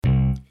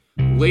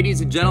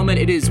Ladies and gentlemen,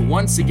 it is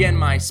once again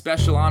my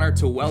special honor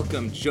to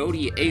welcome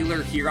Jody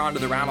Oehler here onto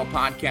the Rattle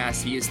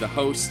Podcast. He is the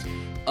host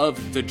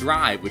of The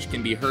Drive, which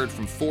can be heard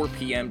from 4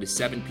 p.m. to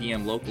 7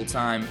 p.m. local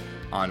time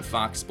on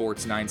Fox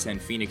Sports 910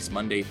 Phoenix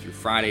Monday through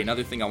Friday.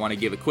 Another thing I want to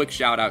give a quick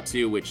shout out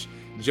to, which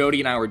Jody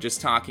and I were just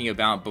talking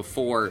about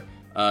before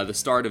the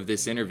start of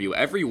this interview.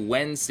 Every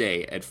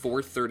Wednesday at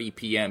 4:30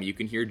 p.m. you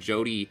can hear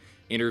Jody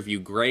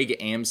interview Greg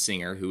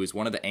Amsinger, who is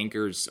one of the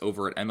anchors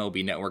over at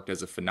MLB Network,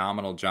 does a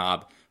phenomenal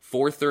job.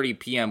 4:30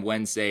 p.m.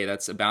 Wednesday,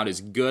 that's about as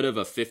good of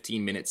a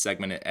 15-minute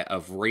segment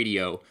of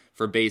radio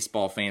for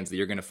baseball fans that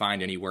you're going to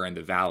find anywhere in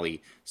the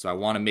Valley. So I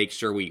want to make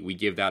sure we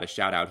give that a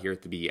shout out here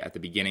at the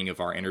beginning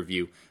of our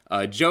interview.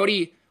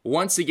 Jody,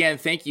 once again,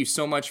 thank you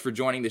so much for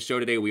joining the show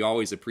today. We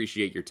always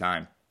appreciate your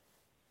time.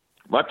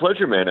 My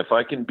pleasure, man. If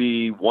I can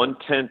be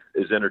 1/10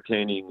 as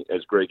entertaining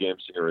as Greg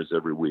Amsinger is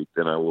every week,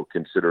 then I will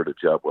consider it a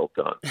job well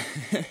done.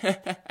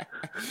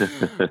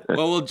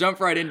 Well, we'll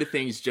jump right into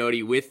things,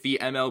 Jody, with the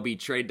MLB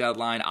trade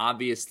deadline.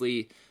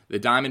 Obviously, the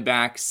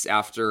Diamondbacks,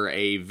 after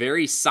a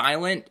very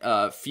silent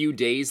few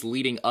days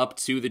leading up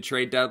to the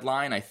trade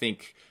deadline, I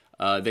think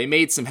they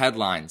made some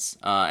headlines,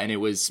 and it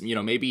was,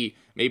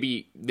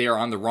 maybe they're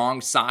on the wrong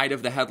side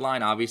of the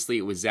headline. Obviously,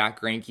 it was Zach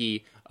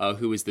Greinke,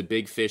 who was the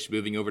big fish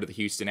moving over to the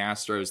Houston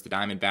Astros. The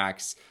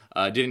Diamondbacks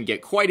didn't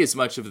get quite as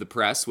much of the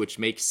press, which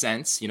makes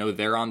sense.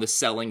 They're on the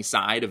selling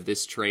side of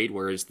this trade,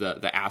 whereas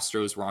the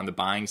Astros were on the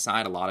buying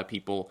side. A lot of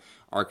people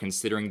are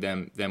considering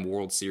them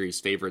World Series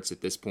favorites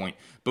at this point.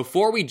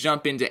 Before we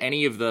jump into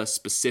any of the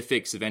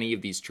specifics of any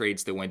of these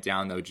trades that went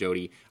down, though,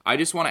 Jody, I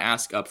just want to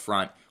ask up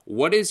front,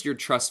 what is your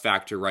trust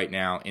factor right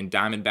now in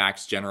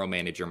Diamondbacks general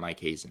manager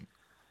Mike Hazen?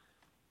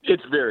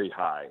 It's very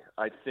high.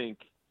 I think,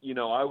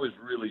 I was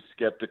really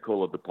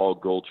skeptical of the Paul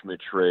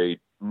Goldschmidt trade,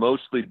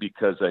 mostly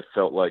because I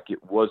felt like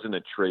it wasn't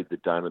a trade the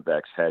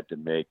Diamondbacks had to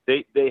make.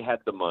 They had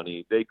the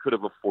money. They could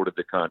have afforded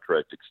the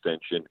contract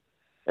extension.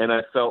 And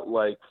I felt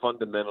like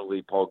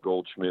fundamentally Paul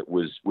Goldschmidt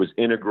was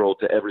integral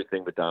to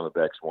everything the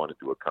Diamondbacks wanted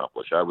to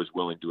accomplish. I was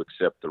willing to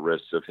accept the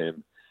risks of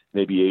him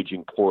maybe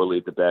aging poorly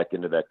at the back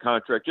end of that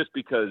contract, just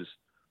because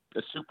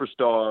a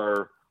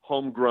superstar,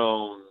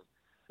 homegrown,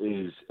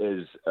 is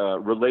as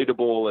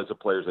relatable as a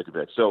player as I could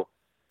bet. So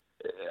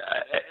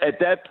at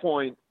that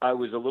point, I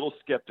was a little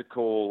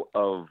skeptical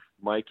of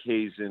Mike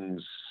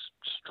Hazen's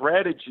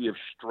strategy of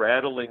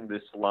straddling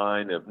this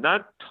line of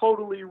not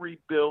totally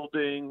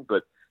rebuilding,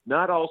 but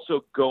not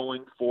also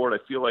going for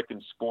it. I feel like in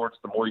sports,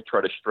 the more you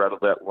try to straddle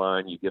that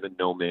line, you get a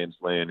no man's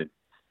land, and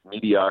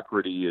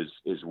mediocrity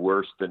is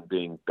worse than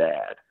being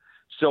bad.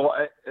 So,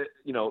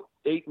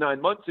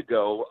 8-9 months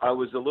ago, I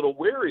was a little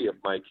wary of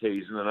Mike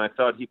Hazen, and I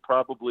thought he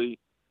probably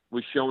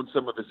was showing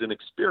some of his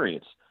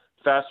inexperience.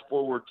 Fast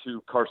forward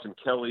to Carson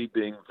Kelly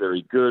being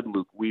very good,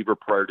 Luke Weaver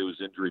prior to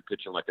his injury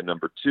pitching like a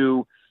number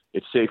 2.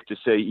 It's safe to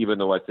say, even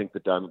though I think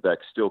the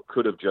Diamondbacks still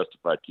could have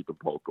justified keeping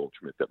Paul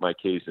Goldschmidt, that Mike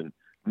Hazen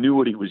knew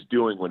what he was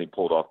doing when he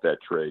pulled off that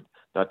trade,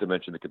 not to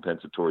mention the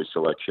compensatory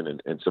selection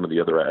and some of the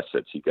other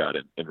assets he got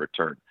in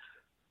return.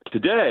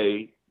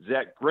 Today,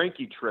 Zach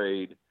Greinke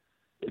trade,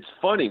 it's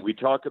funny. We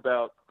talk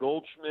about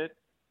Goldschmidt,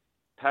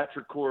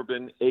 Patrick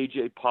Corbin,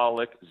 A.J.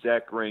 Pollock,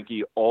 Zach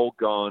Greinke, all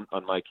gone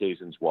on Mike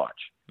Hazen's watch.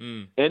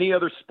 Any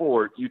other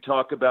sport, you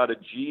talk about a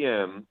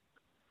GM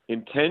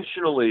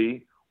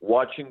intentionally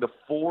watching the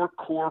 4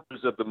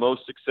 corpses of the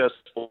most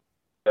successful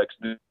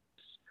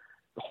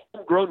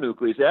homegrown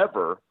nucleus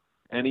ever,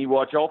 and he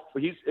watch all.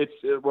 It's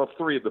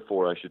 3 of the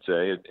 4, I should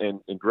say,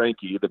 and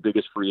Greinke, the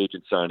biggest free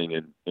agent signing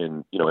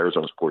in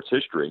Arizona sports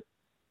history.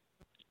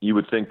 You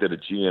would think that a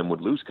GM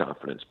would lose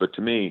confidence, but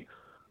to me,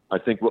 I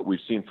think what we've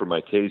seen from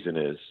Mike Hazen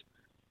is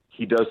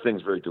he does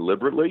things very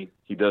deliberately.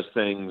 He does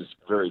things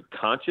very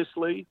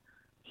consciously.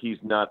 He's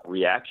not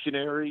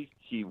reactionary.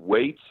 He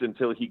waits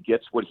until he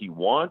gets what he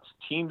wants.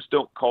 Teams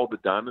don't call the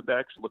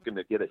Diamondbacks looking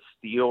to get a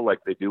steal like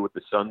they do with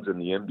the Suns in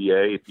the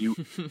NBA. If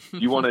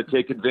you want to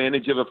take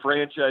advantage of a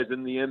franchise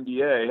in the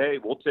NBA, hey,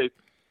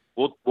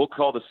 we'll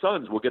call the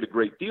Suns. We'll get a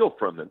great deal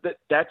from them.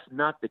 That's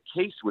not the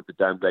case with the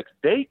Diamondbacks.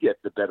 They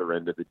get the better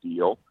end of the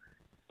deal,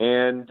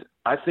 and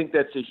I think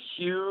that's a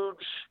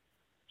huge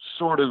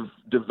sort of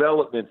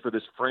development for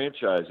this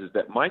franchise, is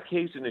that Mike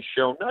Hazen has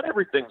shown not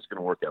everything's going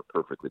to work out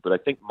perfectly, but I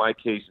think Mike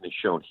Hazen has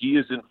shown he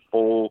is in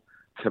full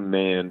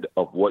command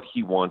of what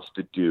he wants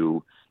to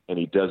do, and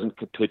he doesn't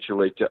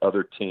capitulate to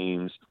other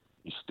teams.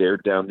 He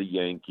stared down the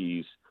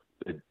Yankees.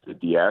 The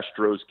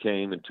Astros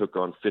came and took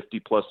on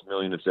 $50+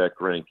 million of Zach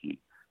Greinke.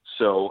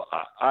 So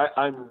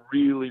I'm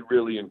really,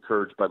 really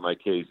encouraged by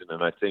Mike Hazen,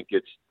 and I think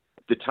it's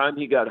the time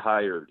he got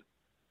hired,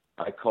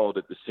 I called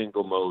it the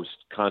single most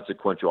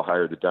consequential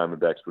hire the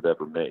Diamondbacks would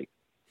ever make.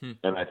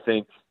 And I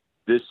think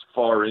this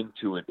far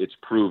into it, it's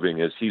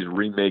proving as he's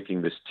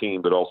remaking this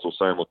team, but also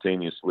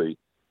simultaneously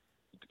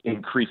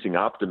increasing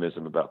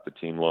optimism about the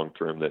team long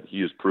term, that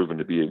he has proven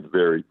to be a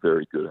very,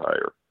 very good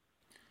hire.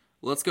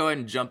 Let's go ahead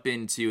and jump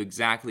into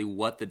exactly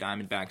what the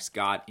Diamondbacks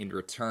got in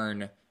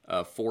return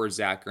for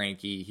Zach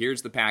Greinke.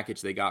 Here's the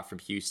package they got from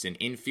Houston.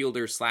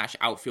 Infielder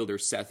 / outfielder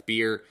Seth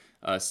Beer,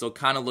 Still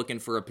kind of looking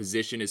for a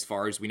position, as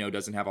far as we know,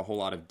 doesn't have a whole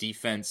lot of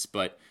defense,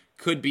 but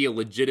could be a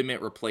legitimate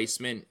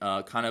replacement,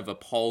 kind of a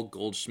Paul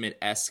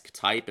Goldschmidt-esque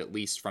type, at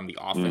least from the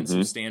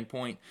offensive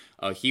standpoint.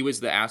 He was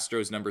the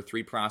Astros' number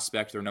 3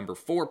 prospect. Their number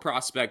 4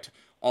 prospect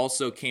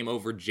also came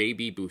over,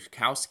 J.B.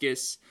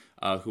 Bukauskas,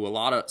 who a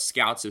lot of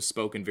scouts have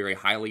spoken very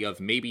highly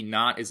of. Maybe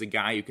not as a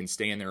guy who can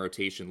stay in their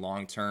rotation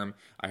long term.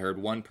 I heard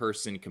one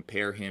person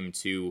compare him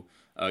to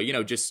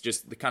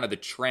just the kind of the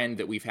trend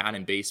that we've had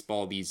in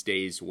baseball these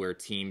days, where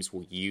teams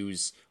will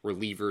use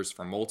relievers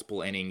for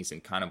multiple innings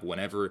and kind of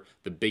whenever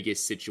the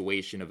biggest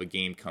situation of a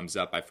game comes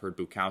up. I've heard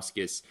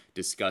Bukauskas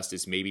discussed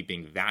as maybe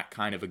being that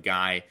kind of a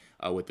guy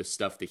with the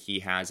stuff that he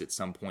has at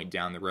some point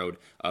down the road.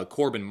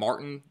 Corbin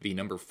Martin, the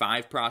number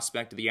 5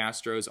 prospect of the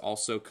Astros,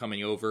 also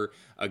coming over,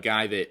 a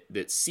guy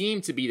that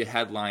seemed to be the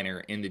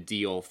headliner in the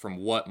deal from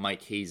what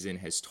Mike Hazen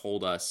has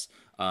told us.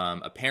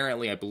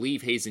 Apparently, I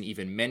believe Hazen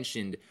even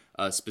mentioned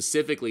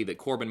specifically that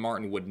Corbin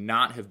Martin would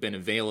not have been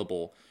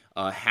available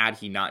had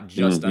he not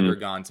just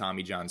undergone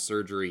Tommy John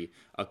surgery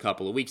a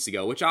couple of weeks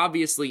ago, which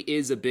obviously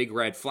is a big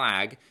red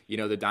flag. The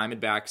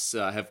Diamondbacks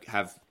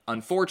have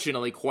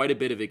unfortunately quite a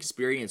bit of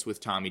experience with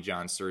Tommy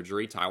John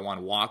surgery.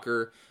 Taijuan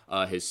Walker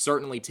has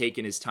certainly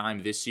taken his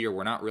time this year.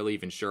 We're not really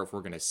even sure if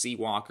we're going to see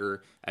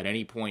Walker at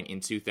any point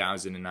in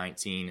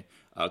 2019.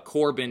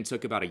 Corbin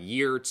took about a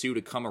year or two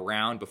to come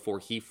around before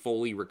he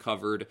fully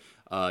recovered.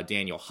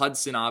 Daniel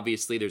Hudson,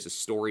 obviously, there's a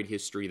storied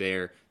history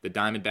there. The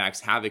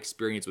Diamondbacks have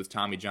experience with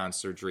Tommy John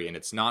surgery, and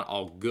it's not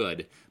all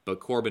good, but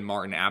Corbin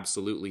Martin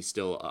absolutely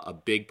still a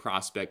big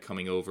prospect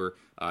coming over.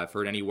 I've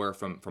heard anywhere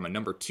from a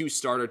number 2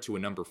 starter to a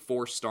number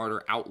 4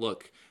 starter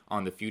outlook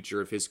on the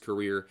future of his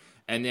career.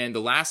 And then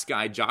the last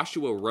guy,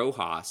 Joshua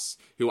Rojas,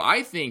 who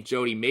I think,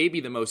 Jody, may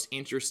be the most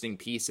interesting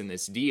piece in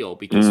this deal,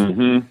 because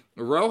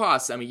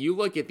Rojas, I mean, you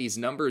look at these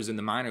numbers in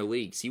the minor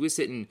leagues, he was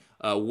hitting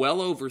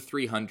well over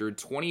 300,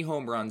 20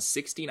 home runs,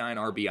 69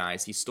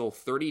 RBIs. He stole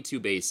 32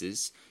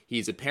 bases.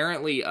 He's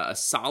apparently a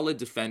solid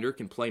defender,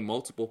 can play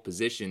multiple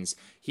positions.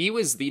 He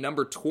was the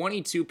number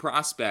 22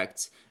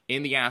 prospect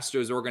in the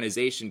Astros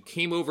organization,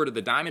 came over to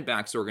the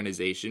Diamondbacks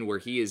organization, where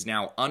he is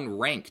now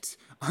unranked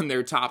on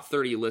their top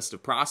 30 list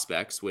of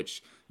prospects,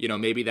 which,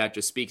 maybe that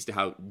just speaks to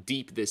how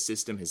deep this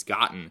system has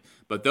gotten.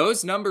 But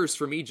those numbers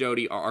for me,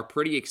 Jody, are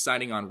pretty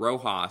exciting on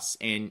Rojas.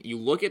 And you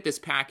look at this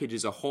package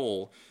as a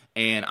whole,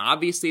 and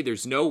obviously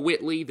there's no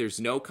Whitley, there's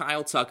no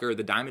Kyle Tucker.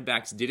 The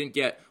Diamondbacks didn't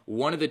get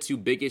one of the 2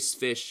 biggest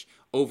fish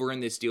over in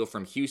this deal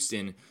from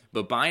Houston,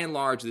 but by and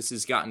large, this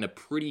has gotten a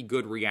pretty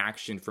good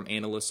reaction from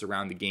analysts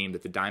around the game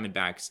that the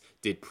Diamondbacks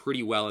did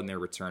pretty well in their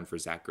return for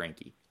Zach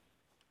Greinke.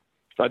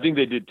 I think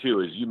they did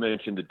too. As you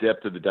mentioned, the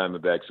depth of the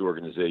Diamondbacks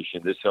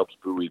organization, this helps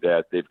buoy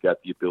that. They've got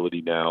the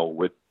ability now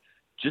with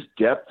just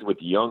depth with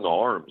young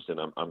arms, and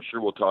I'm sure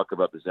we'll talk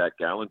about the Zach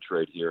Gallen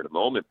trade here in a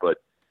moment, but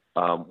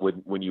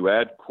when you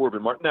add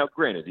Corbin Martin, now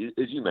granted,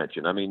 as you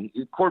mentioned, I mean,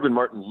 Corbin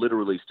Martin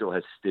literally still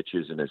has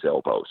stitches in his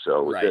elbow.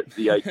 So right.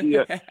 the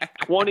idea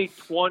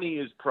 2020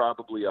 is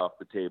probably off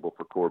the table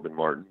for Corbin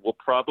Martin. We'll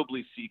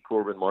probably see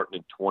Corbin Martin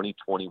in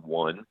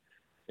 2021.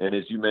 And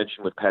as you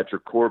mentioned with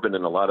Patrick Corbin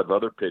and a lot of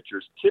other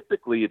pitchers,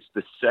 typically it's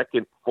the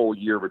second full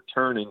year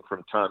returning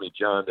from Tommy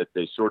John that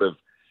they sort of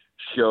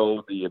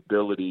show the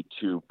ability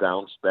to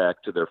bounce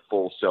back to their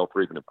full self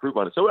or even improve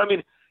on it. So, I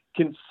mean,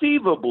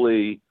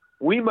 conceivably,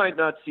 we might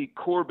not see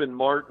Corbin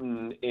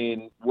Martin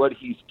in what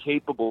he's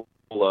capable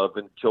of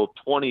until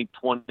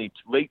 2020,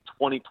 late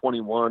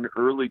 2021,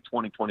 early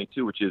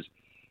 2022, which is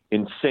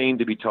insane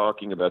to be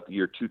talking about the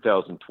year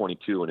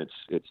 2022, and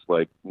it's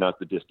like not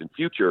the distant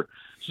future.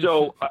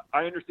 So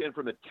I understand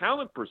from a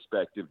talent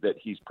perspective that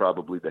he's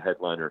probably the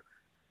headliner.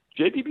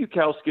 J.B.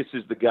 Bukauskas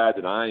is the guy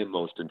that I am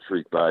most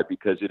intrigued by,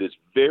 because it is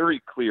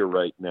very clear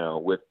right now,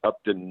 with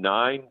up to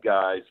 9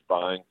 guys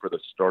vying for the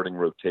starting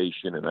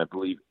rotation, and I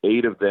believe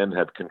 8 of them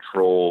have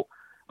control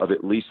of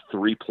at least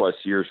 3+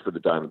 years for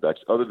the Diamondbacks.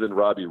 Other than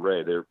Robbie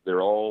Ray,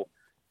 they're all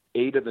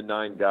 8 of the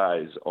 9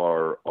 guys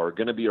are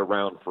going to be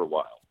around for a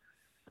while.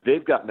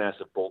 They've got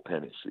massive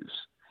bullpen issues,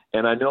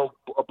 and I know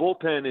a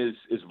bullpen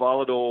is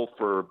volatile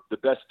for the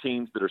best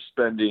teams that are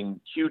spending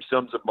huge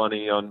sums of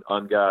money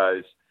on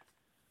guys.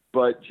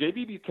 But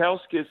J.B.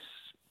 Bukauskas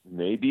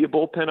may be a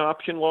bullpen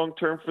option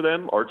long-term for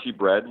them. Archie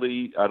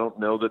Bradley, I don't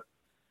know that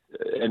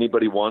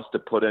anybody wants to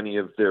put any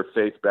of their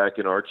faith back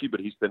in Archie, but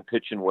he's been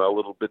pitching well a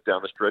little bit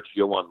down the stretch.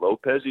 Yohan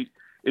Lopez.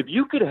 If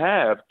you could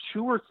have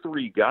 2 or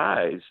 3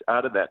 guys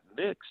out of that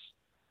mix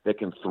that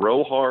can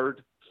throw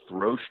hard,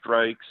 throw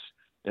strikes,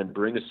 and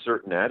bring a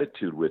certain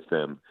attitude with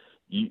them,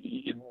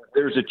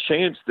 there's a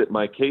chance that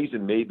Mike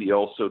Hazen may be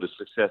also to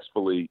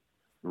successfully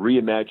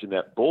reimagine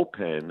that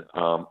bullpen.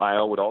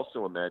 I would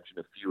also imagine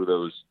a few of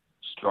those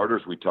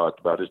starters we talked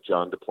about as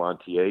John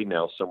DePlantier,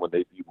 now someone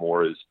they view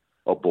more as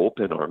a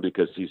bullpen arm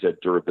because he's had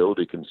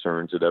durability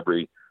concerns at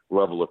every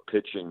level of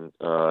pitching,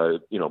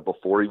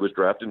 before he was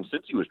drafted and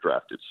since he was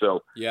drafted.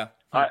 So yeah,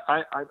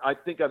 I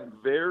think I'm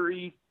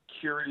very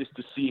curious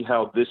to see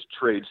how this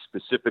trade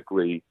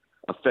specifically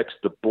affects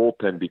the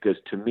bullpen, because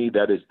to me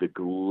that is the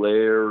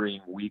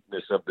glaring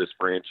weakness of this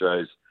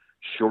franchise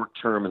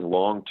short-term and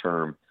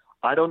long-term.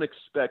 I don't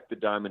expect the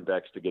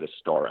Diamondbacks to get a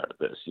star out of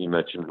this. You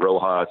mentioned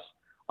Rojas.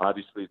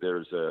 Obviously,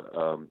 there's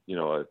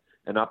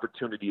an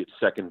opportunity at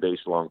second base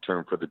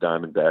long-term for the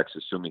Diamondbacks,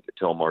 assuming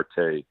Ketel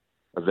Marte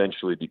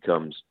eventually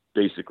becomes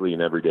basically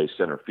an everyday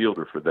center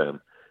fielder for them.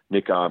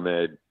 Nick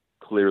Ahmed,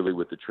 clearly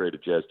with the trade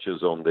of Jazz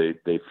Chisholm,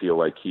 they feel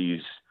like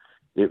he's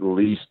at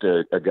least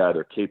a guy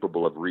they're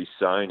capable of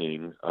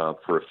re-signing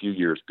for a few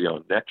years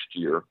beyond next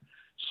year.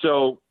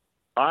 So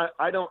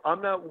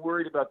I'm not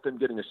worried about them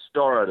getting a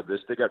star out of this.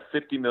 They got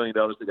 $50 million.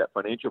 They got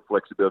financial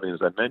flexibility. And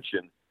as I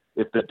mentioned,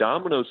 if the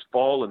dominoes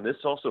fall, and this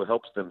also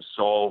helps them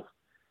solve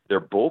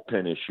their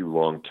bullpen issue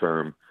long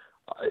term,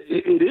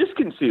 it is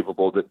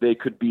conceivable that they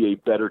could be a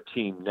better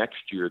team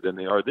next year than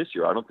they are this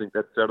year. I don't think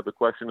that's out of the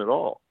question at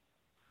all.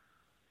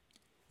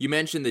 You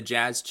mentioned the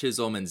Jazz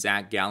Chisholm and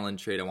Zach Gallen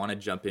trade. I want to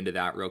jump into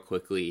that real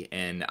quickly.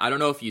 And I don't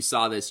know if you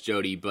saw this,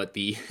 Jody, but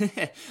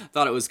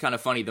thought it was kind of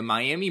funny. The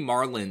Miami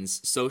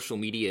Marlins social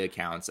media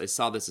accounts, I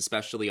saw this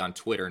especially on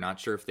Twitter. Not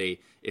sure if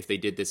they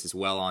did this as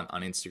well on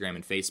Instagram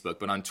and Facebook.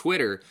 But on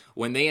Twitter,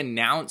 when they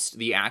announced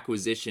the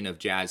acquisition of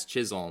Jazz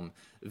Chisholm,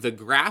 the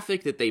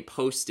graphic that they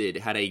posted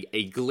had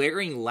a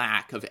glaring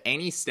lack of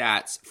any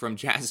stats from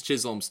Jazz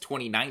Chisholm's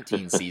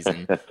 2019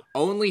 season,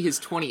 only his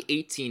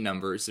 2018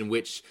 numbers, in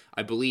which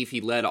I believe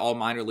he led all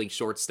minor league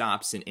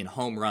shortstops in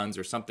home runs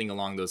or something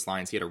along those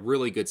lines. He had a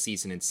really good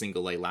season in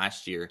single A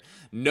last year.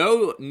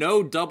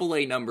 No double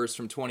A numbers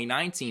from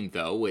 2019,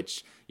 though,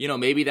 which,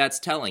 maybe that's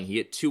telling. He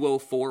hit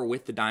 204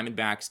 with the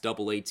Diamondbacks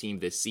double A team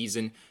this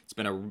season. It's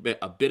been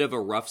a bit of a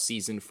rough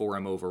season for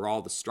him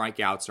overall. The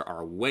strikeouts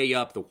are way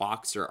up. The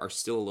walks are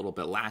still a little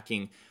bit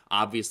lacking.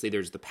 Obviously,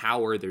 there's the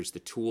power. There's the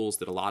tools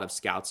that a lot of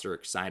scouts are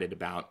excited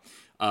about.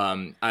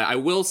 I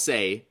will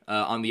say,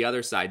 on the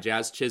other side,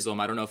 Jazz Chisholm,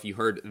 I don't know if you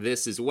heard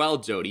this as well,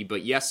 Jody,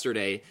 but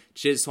yesterday,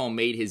 Chisholm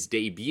made his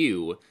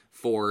debut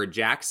for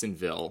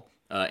Jacksonville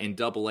in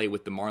Double-A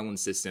with the Marlins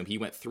system. He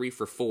went 3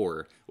 for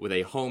 4 with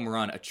a home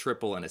run, a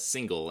triple, and a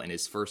single in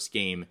his first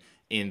game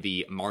in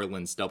the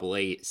Marlins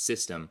Double-A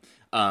system.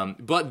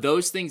 But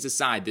those things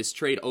aside, this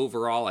trade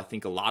overall, I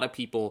think a lot of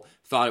people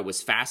thought it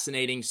was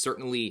fascinating.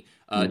 Certainly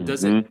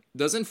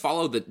doesn't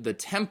follow the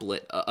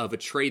template of a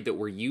trade that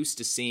we're used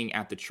to seeing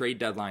at the trade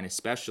deadline,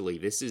 especially.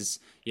 This is,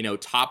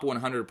 top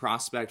 100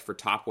 prospect for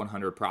top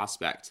 100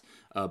 prospect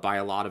by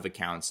a lot of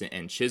accounts.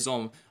 And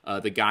Chisholm,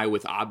 the guy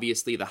with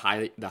obviously the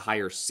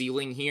higher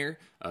ceiling here,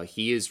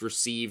 he has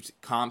received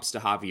comps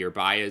to Javier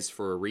Baez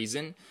for a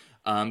reason.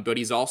 But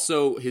he's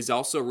also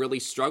really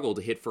struggled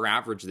to hit for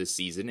average this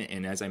season.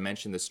 And as I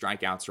mentioned, the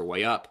strikeouts are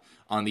way up.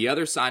 On the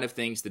other side of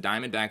things, the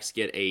Diamondbacks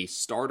get a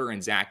starter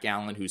in Zach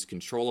Gallen, who's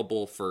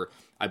controllable for,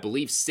 I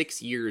believe,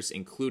 6 years,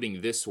 including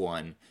this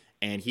one.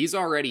 And he's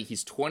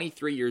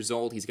 23 years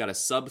old. He's got a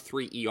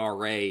sub-3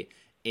 ERA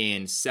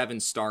in 7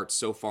 starts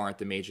so far at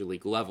the major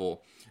league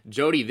level.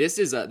 Jody, this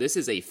is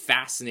a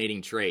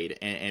fascinating trade.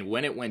 And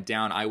when it went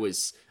down, I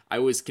was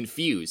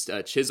confused.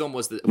 Chisholm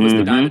was the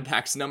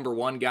Diamondbacks' number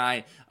 1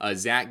 guy.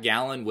 Zach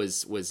Gallen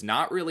was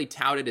not really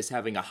touted as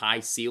having a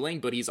high ceiling,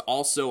 but he's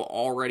also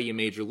already a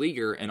major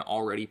leaguer and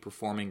already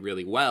performing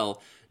really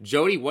well.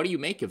 Jody, what do you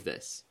make of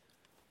this?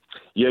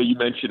 Yeah, you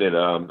mentioned it.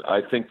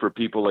 I think for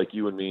people like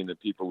you and me and the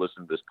people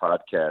listening to this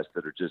podcast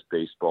that are just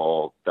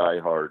baseball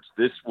diehards,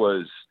 this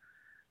was,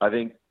 I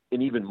think,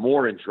 an even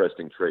more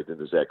interesting trade than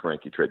the Zach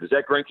Greinke trade. The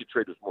Zach Greinke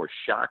trade was more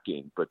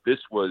shocking, but this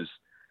was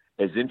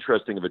as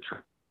interesting of a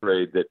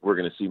trade that we're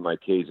going to see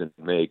Mike Hazen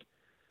make.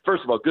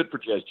 First of all, good for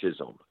Jazz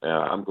Chisholm.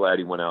 I'm glad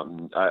he went out,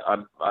 and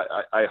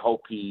I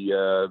hope he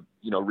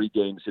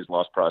regains his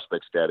lost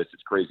prospect status.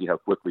 It's crazy how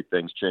quickly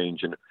things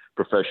change in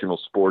professional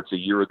sports. A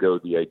year ago,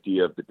 the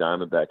idea of the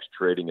Diamondbacks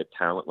trading a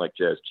talent like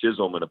Jazz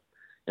Chisholm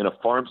in a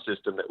farm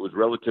system that was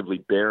relatively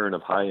barren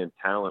of high-end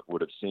talent would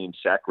have seemed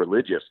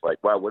sacrilegious.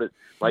 Like, wow, what is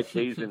Mike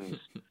Hazen's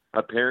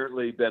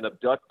apparently been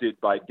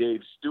abducted by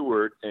Dave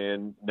Stewart,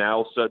 and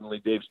now suddenly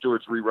Dave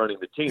Stewart's rerunning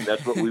the team.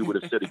 That's what we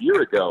would have said a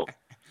year ago.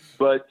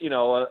 But,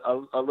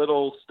 a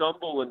little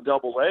stumble in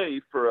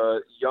Double-A for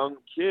a young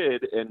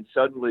kid, and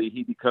suddenly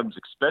he becomes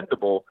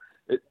expendable.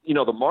 The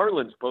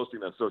Marlins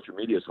posting on social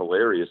media is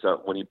hilarious.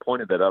 When he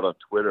pointed that out on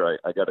Twitter,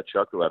 I got a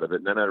chuckle out of it.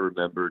 And then I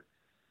remembered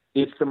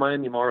it's the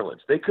Miami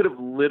Marlins. They could have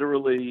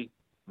literally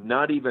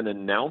not even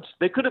announced.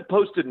 They could have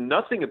posted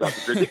nothing about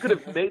the trade. They could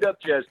have made up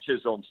Jazz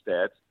Chisholm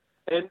stats,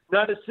 and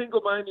not a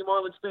single Miami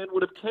Marlins fan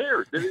would have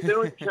cared. They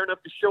don't even care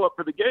enough to show up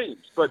for the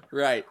games. But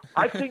right.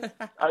 I think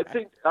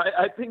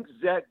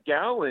Zach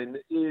Gallen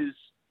is.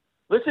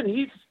 Listen,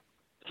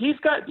 he's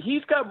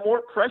got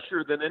more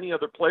pressure than any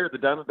other player the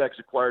Diamondbacks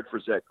acquired for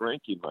Zach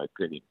Greinke, in my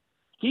opinion.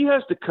 He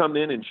has to come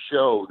in and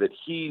show that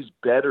he's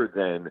better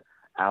than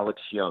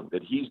Alex Young,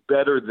 that he's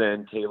better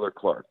than Taylor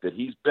Clark, that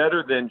he's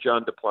better than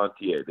John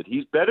DePlantier, that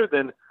he's better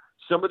than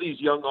some of these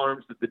young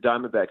arms that the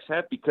Diamondbacks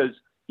have, because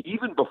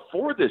even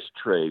before this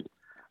trade,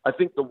 I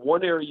think the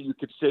one area you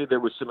could say there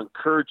was some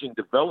encouraging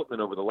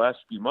development over the last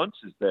few months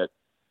is that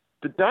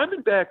the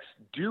Diamondbacks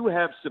do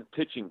have some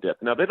pitching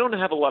depth. Now, they don't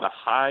have a lot of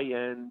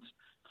high-end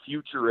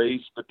future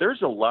ace, but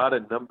there's a lot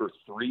of number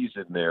 3s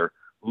in there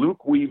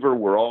Luke Weaver,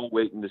 we're all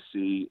waiting to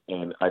see,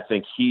 and I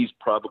think he's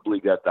probably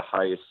got the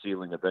highest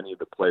ceiling of any of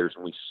the players,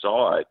 and we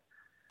saw it.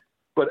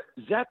 But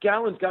Zach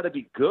Gallen's got to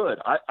be good.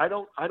 I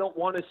don't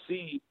want to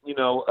see,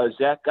 a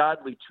Zach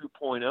Godley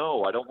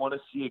 2.0. I don't want to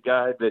see a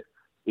guy that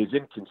is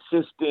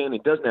inconsistent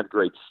and doesn't have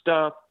great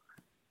stuff.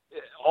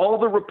 All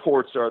the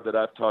reports are that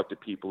I've talked to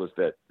people is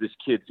that this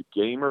kid's a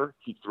gamer.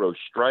 He throws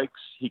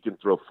strikes. He can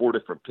throw 4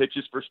 different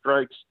pitches for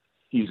strikes.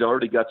 He's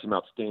already got some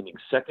outstanding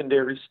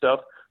secondary stuff.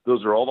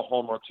 Those are all the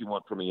hallmarks you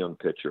want from a young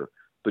pitcher.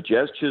 But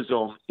Jazz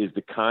Chisholm is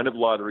the kind of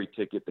lottery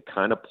ticket, the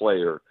kind of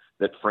player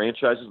that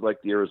franchises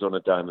like the Arizona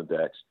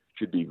Diamondbacks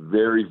should be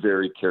very,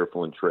 very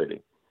careful in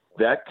trading.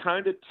 That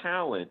kind of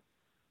talent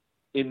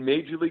in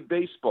Major League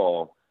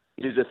Baseball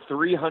is a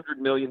 $300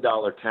 million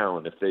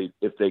talent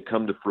if they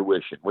come to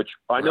fruition, which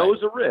I know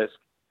is a risk,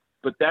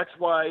 but that's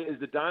why as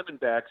the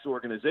Diamondbacks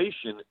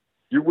organization,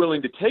 you're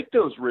willing to take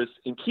those risks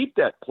and keep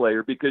that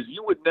player because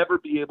you would never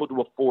be able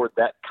to afford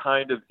that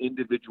kind of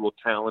individual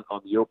talent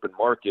on the open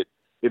market.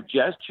 If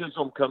Jazz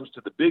Chisholm comes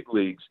to the big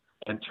leagues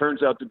and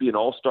turns out to be an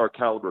all-star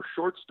caliber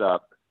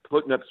shortstop,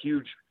 putting up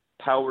huge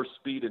power,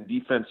 speed, and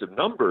defensive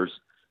numbers,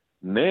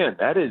 man,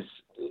 that is –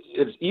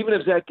 even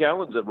if Zach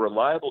Gallen's a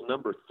reliable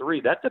number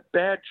 3, that's a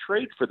bad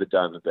trade for the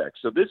Diamondbacks.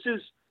 So this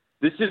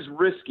is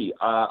risky.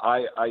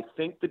 I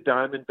think the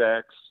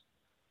Diamondbacks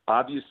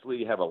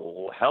obviously have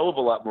a hell of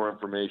a lot more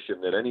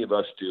information than any of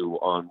us do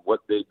on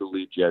what they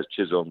believe Jazz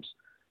Chisholm's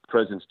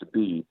presence to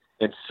be.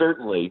 And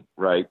certainly,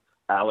 right,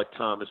 Alec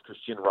Thomas,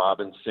 Christian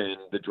Robinson,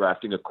 the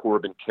drafting of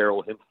Corbin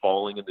Carroll, him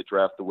falling in the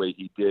draft the way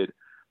he did,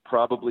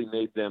 probably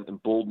made them,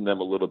 embolden them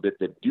a little bit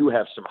that do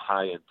have some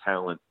high-end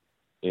talent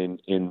in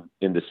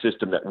the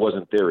system that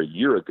wasn't there a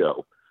year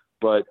ago.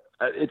 But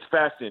it's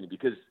fascinating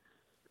because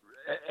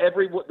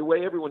the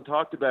way everyone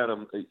talked about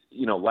him,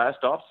 last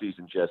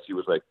offseason, Jesse,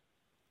 was like,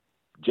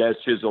 Jazz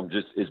Chisholm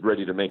just is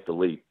ready to make the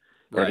leap.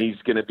 Right. And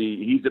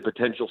he's a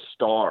potential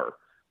star.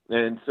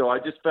 And so I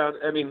just found,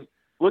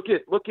 look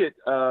at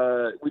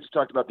we just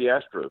talked about the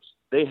Astros.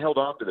 They held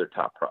on to their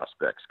top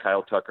prospects,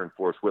 Kyle Tucker and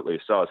Forrest Whitley. I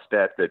saw a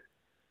stat that,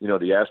 the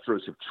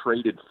Astros have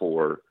traded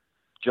for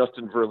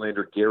Justin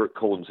Verlander, Garrett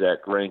Cole, and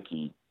Zach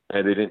Greinke,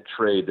 and they didn't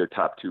trade their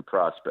top 2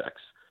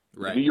 prospects.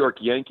 Right. The New York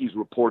Yankees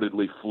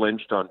reportedly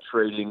flinched on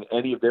trading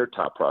any of their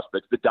top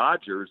prospects. The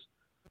Dodgers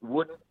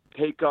wouldn't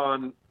take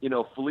on,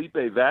 Felipe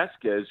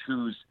Vasquez,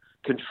 who's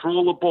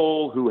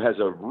controllable, who has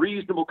a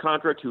reasonable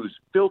contract, who's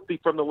filthy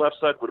from the left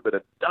side, would have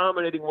been a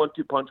dominating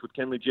 1-2 punch with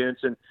Kenley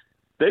Jansen.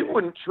 They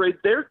wouldn't trade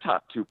their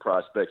top 2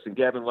 prospects in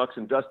Gavin Lux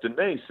and Dustin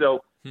May. So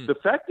the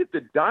fact that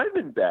the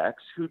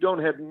Diamondbacks, who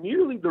don't have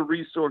nearly the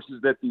resources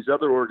that these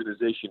other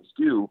organizations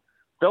do,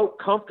 felt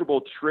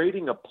comfortable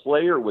trading a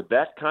player with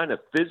that kind of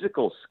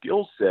physical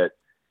skill set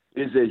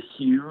is a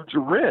huge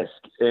risk.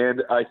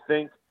 And I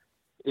think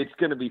it's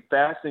going to be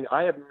fascinating.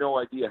 I have no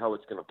idea how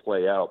it's going to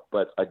play out.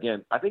 But,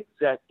 again, I think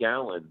Zach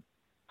Gallen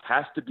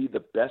has to be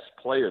the best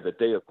player that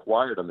they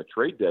acquired on the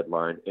trade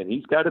deadline, and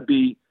he's got to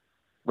be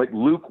like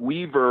Luke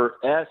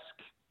Weaver-esque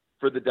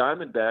for the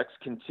Diamondbacks,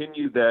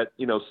 continue that,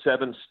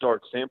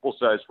 7-start sample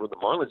size for the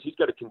Marlins. He's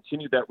got to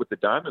continue that with the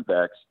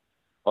Diamondbacks.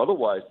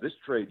 Otherwise, this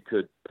trade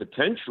could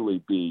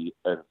potentially be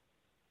an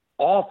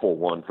awful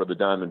one for the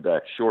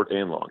Diamondbacks, short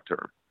and long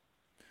term.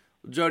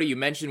 Jody, you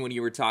mentioned when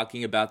you were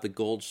talking about the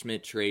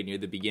Goldschmidt trade near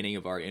the beginning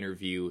of our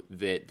interview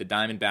that the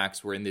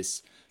Diamondbacks were in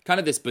this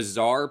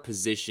bizarre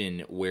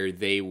position where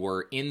they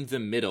were in the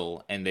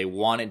middle and they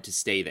wanted to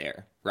stay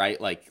there,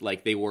 right?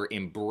 Like they were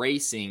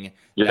embracing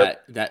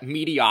that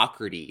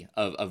mediocrity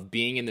of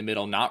being in the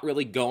middle, not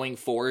really going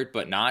for it,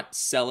 but not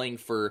selling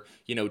for,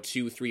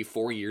 2, 3,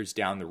 4 years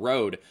down the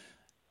road.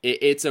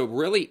 It's a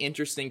really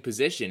interesting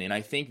position, and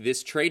I think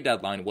this trade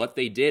deadline, what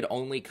they did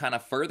only kind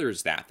of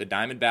furthers that. The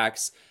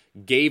Diamondbacks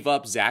gave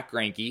up Zach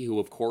Greinke, who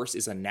of course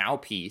is a now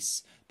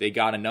piece. They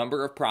got a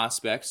number of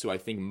prospects, so I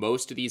think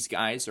most of these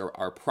guys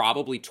are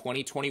probably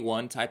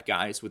 2021 type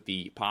guys with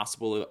the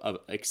possible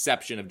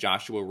exception of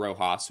Joshua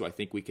Rojas, who I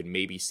think we could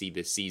maybe see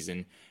this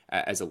season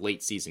as a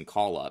late season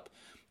call-up.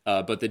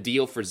 But the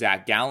deal for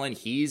Zach Gallen,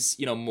 he's,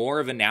 more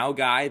of a now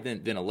guy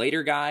than a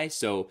later guy.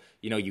 So,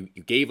 you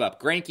gave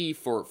up Greinke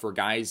for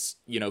guys,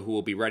 who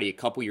will be ready a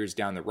couple years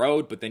down the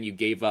road, but then you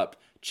gave up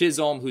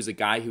Chisholm, who's a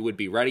guy who would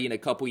be ready in a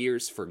couple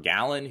years, for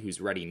Gallen, who's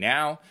ready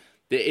now.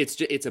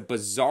 It's a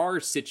bizarre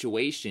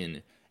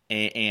situation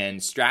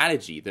and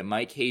strategy that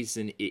Mike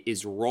Hazen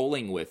is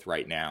rolling with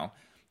right now.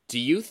 Do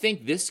you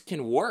think this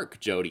can work,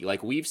 Jody?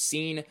 Like, we've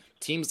seen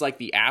teams like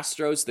the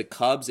Astros, the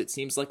Cubs, it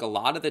seems like a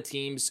lot of the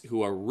teams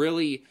who are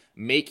really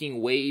making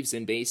waves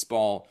in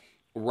baseball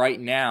right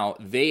now,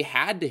 they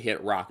had to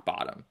hit rock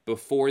bottom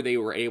before they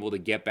were able to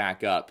get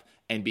back up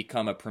and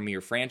become a premier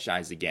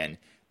franchise again.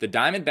 The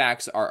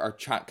Diamondbacks are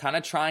kind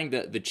of trying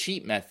the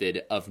cheap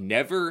method of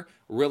never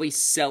really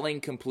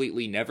selling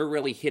completely, never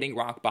really hitting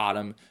rock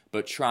bottom,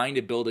 but trying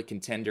to build a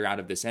contender out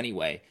of this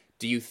anyway.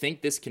 Do you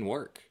think this can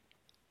work?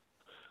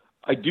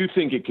 I do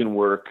think it can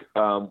work.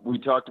 We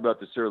talked about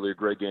this earlier.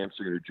 Greg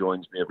Amsinger, who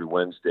joins me every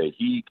Wednesday,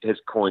 he has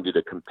coined it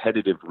a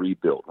competitive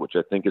rebuild, which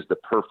I think is the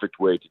perfect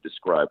way to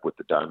describe what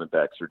the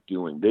Diamondbacks are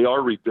doing. They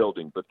are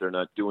rebuilding, but they're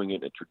not doing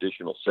it in a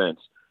traditional sense.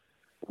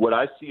 What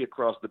I see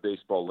across the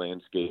baseball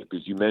landscape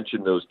is you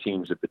mentioned those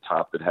teams at the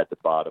top that had to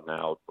bottom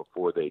out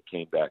before they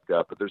came back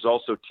up, but there's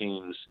also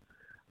teams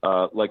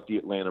like the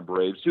Atlanta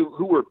Braves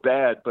who were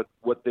bad, but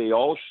what they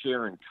all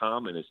share in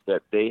common is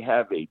that they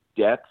have a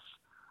depth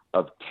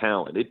of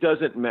talent. It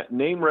doesn't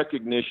name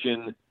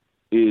recognition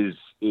is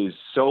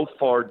so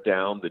far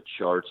down the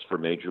charts for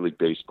Major League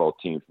Baseball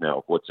teams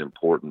now. What's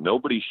important?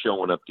 Nobody's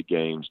showing up to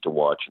games to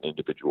watch an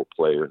individual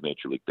player in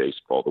Major League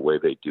Baseball the way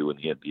they do in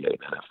the NBA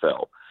and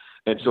NFL.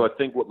 And so I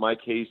think what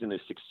Mike Hazen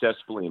is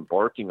successfully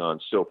embarking on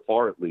so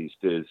far, at least,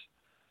 is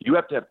you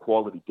have to have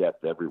quality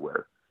depth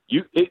everywhere.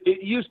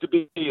 It used to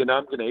be, and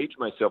I'm going to age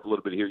myself a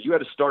little bit here, you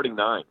had a starting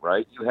nine,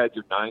 right? You had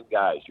your 9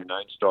 guys, your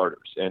 9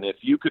 starters. And if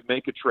you could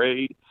make a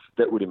trade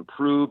that would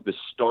improve the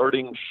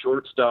starting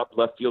shortstop,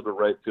 left fielder,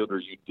 right fielder,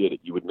 you did it.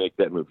 You would make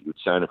that move. You would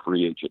sign a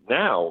free agent.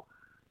 Now,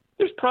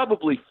 there's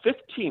probably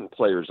 15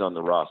 players on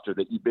the roster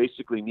that you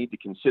basically need to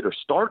consider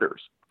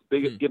starters,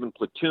 given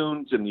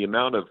platoons and the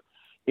amount of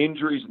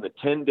injuries and the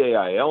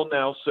 10-day IL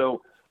now.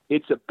 So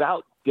it's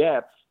about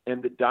depth.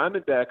 And the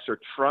Diamondbacks are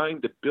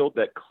trying to build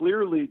that.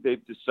 Clearly,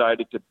 they've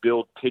decided to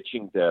build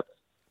pitching depth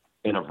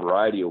in a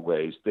variety of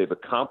ways. They've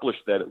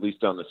accomplished that, at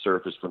least on the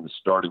surface, from the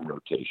starting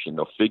rotation.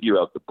 They'll figure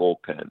out the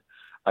bullpen.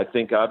 I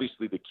think,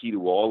 obviously, the key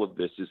to all of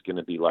this is going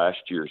to be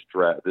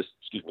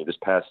this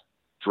past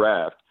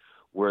draft,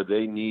 where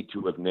they need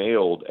to have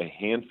nailed a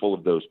handful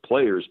of those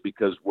players,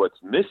 because what's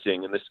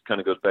missing, and this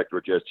kind of goes back to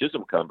our Jazz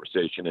Chisholm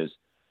conversation, is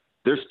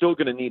they're still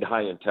going to need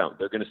high-end talent.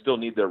 They're going to still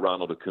need their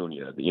Ronald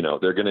Acuna.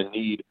 They're going to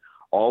need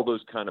all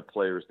those kind of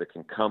players that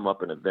can come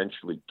up and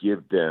eventually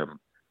give them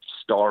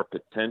star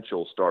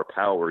potential, star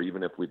power,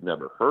 even if we've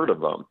never heard of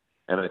them.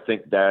 And I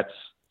think that's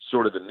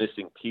sort of the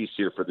missing piece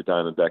here for the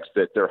Diamondbacks,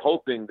 that they're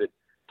hoping that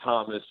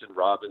Thomas and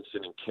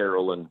Robinson and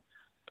Carroll and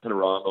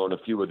Panorama and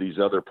a few of these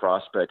other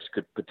prospects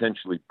could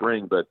potentially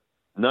bring, but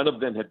none of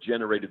them have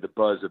generated the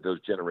buzz of those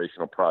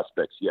generational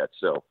prospects yet.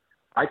 So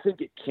I think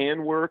it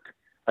can work.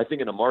 I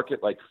think in a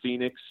market like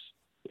Phoenix,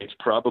 it's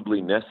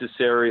probably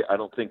necessary. I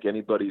don't think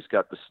anybody's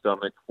got the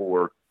stomach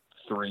for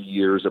 3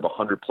 years of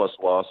 100-plus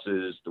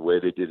losses the way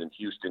they did in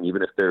Houston,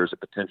 even if there's a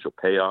potential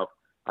payoff.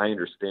 I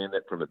understand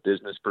that from a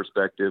business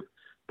perspective,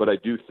 but I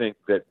do think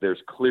that there's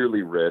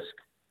clearly risk.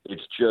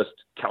 It's just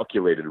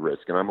calculated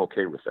risk, and I'm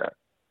okay with that.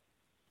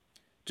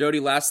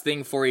 Jody, last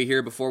thing for you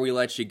here before we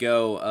let you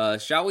go.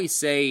 Shall we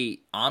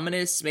say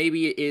ominous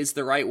maybe is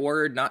the right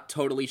word? Not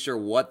totally sure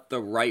what the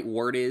right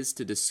word is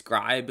to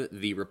describe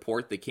the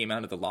report that came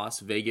out of the Las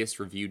Vegas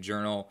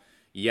Review-Journal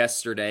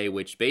yesterday,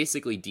 which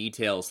basically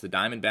details the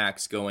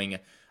Diamondbacks going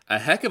a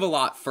heck of a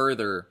lot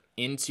further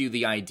into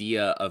the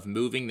idea of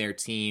moving their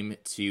team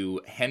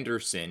to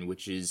Henderson,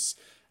 which is,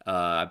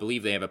 I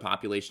believe they have a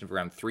population of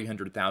around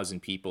 300,000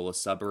 people, a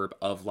suburb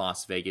of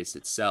Las Vegas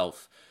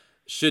itself.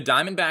 Should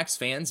Diamondbacks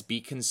fans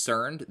be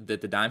concerned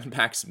that the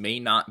Diamondbacks may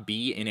not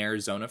be in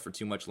Arizona for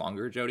too much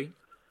longer, Jody?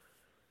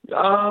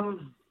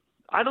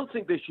 I don't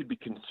think they should be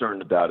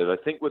concerned about it.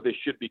 I think what they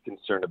should be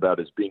concerned about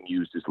is being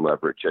used as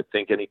leverage. I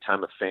think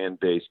anytime a fan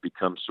base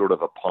becomes sort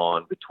of a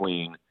pawn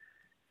between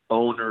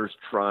owners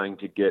trying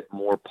to get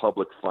more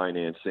public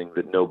financing,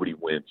 that nobody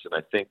wins. And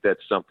I think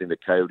that's something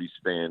that Coyotes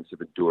fans have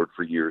endured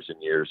for years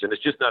and years. And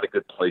it's just not a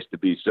good place to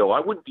be. So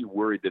I wouldn't be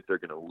worried that they're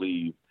going to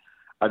leave.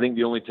 I think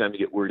the only time you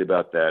get worried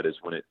about that is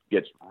when it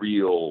gets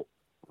real,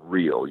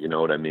 you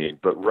know what I mean?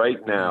 But right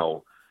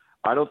now,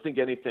 I don't think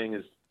anything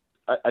is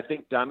 – I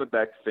think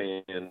Diamondback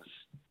fans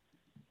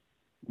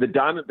 – the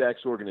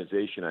Diamondbacks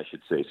organization, I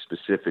should say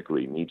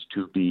specifically, needs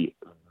to be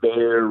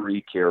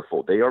very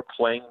careful. They are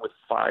playing with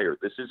fire.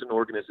 This is an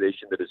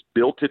organization that has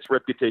built its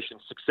reputation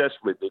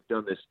successfully. They've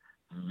done this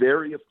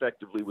very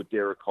effectively with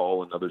Derek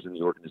Hall and others in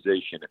the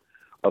organization,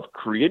 of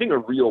creating a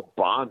real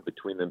bond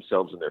between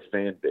themselves and their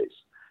fan base.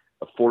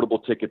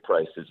 Affordable ticket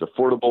prices,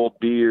 affordable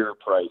beer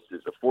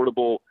prices,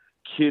 affordable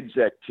kids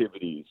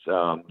activities.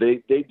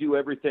 They do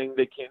everything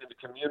they can in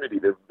the community.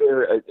 They're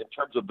very, in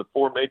terms of the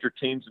 4 major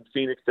teams in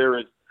Phoenix,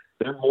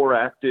 they're more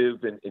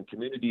active in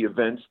community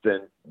events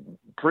than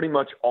pretty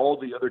much all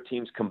the other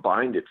teams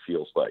combined, it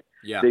feels like.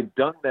 Yeah. They've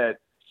done that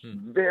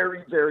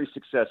very, very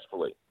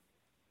successfully.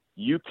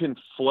 You can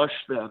flush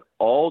that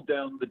all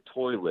down the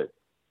toilet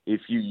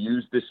if you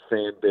use this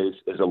fan base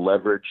as a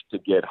leverage to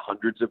get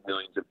hundreds of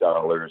millions of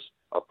dollars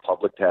of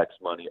public tax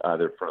money,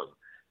 either from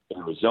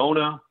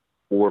Arizona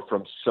or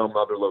from some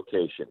other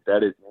location.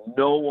 That is,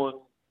 no one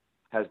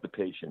has the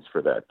patience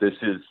for that. This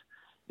is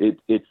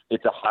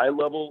it's a high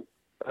level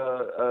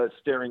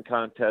staring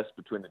contest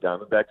between the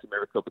Diamondbacks and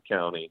Maricopa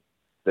County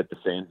that the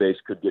fan base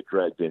could get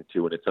dragged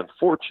into, and it's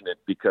unfortunate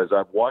because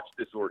I've watched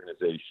this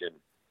organization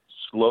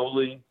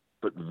slowly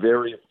but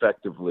very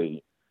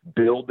effectively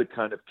build the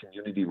kind of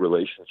community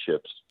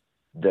relationships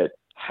that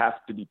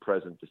have to be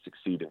present to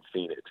succeed in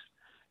Phoenix.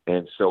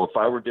 And so if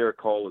I were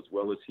Derek Hall, as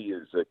well as he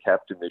is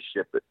captain this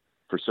ship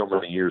for so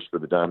many years for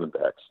the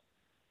Diamondbacks.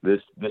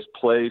 This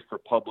play for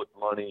public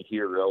money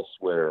here or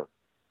elsewhere,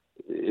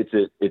 it's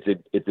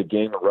a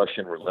game of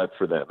Russian roulette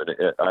for them.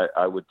 And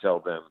I would tell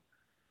them,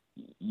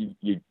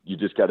 you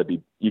just got to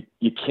be,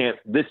 you can't,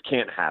 this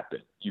can't happen.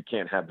 You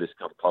can't have this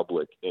come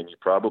public. And you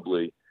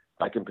probably,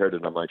 I compared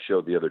it on my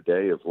show the other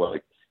day of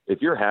like,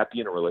 if you're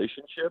happy in a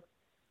relationship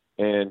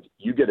and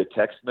you get a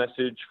text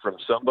message from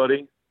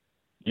somebody,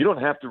 you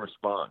don't have to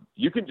respond.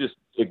 You can just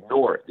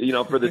ignore it. You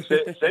know, for the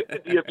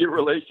sanctity of your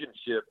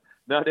relationship,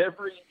 not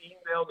every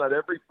email, not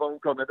every phone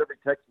call, not every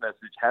text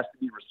message has to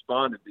be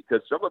responded,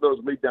 because some of those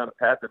lead down a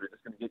path that are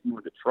just going to get you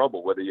into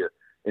trouble, whether you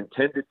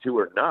intended to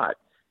or not.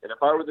 And if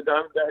I were the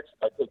Diamondbacks,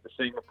 I'd take the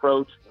same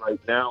approach. Right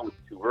now, it's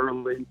too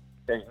early.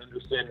 Hey,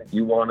 Henderson,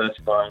 you want us,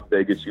 fine.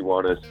 Vegas, you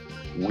want us.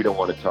 We don't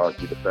want to talk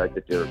to you. The fact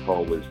that Derek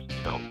Hall was,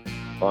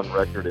 on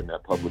record in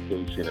that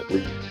publication, at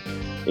least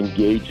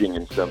engaging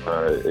in some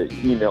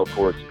email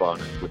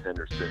correspondence with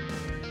Henderson,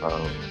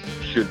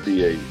 should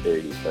be a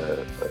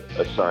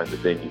sign that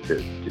they need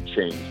to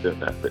change their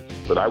methods.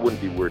 But I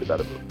wouldn't be worried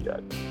about a move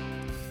yet.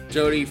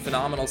 Jody,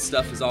 phenomenal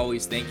stuff as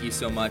always. Thank you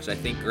so much. I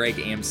think Greg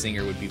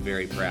Amsinger would be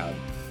very proud.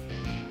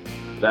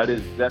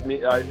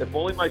 If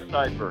only my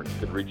sideburns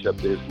could reach up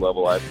to his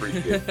level, I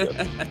appreciate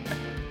it.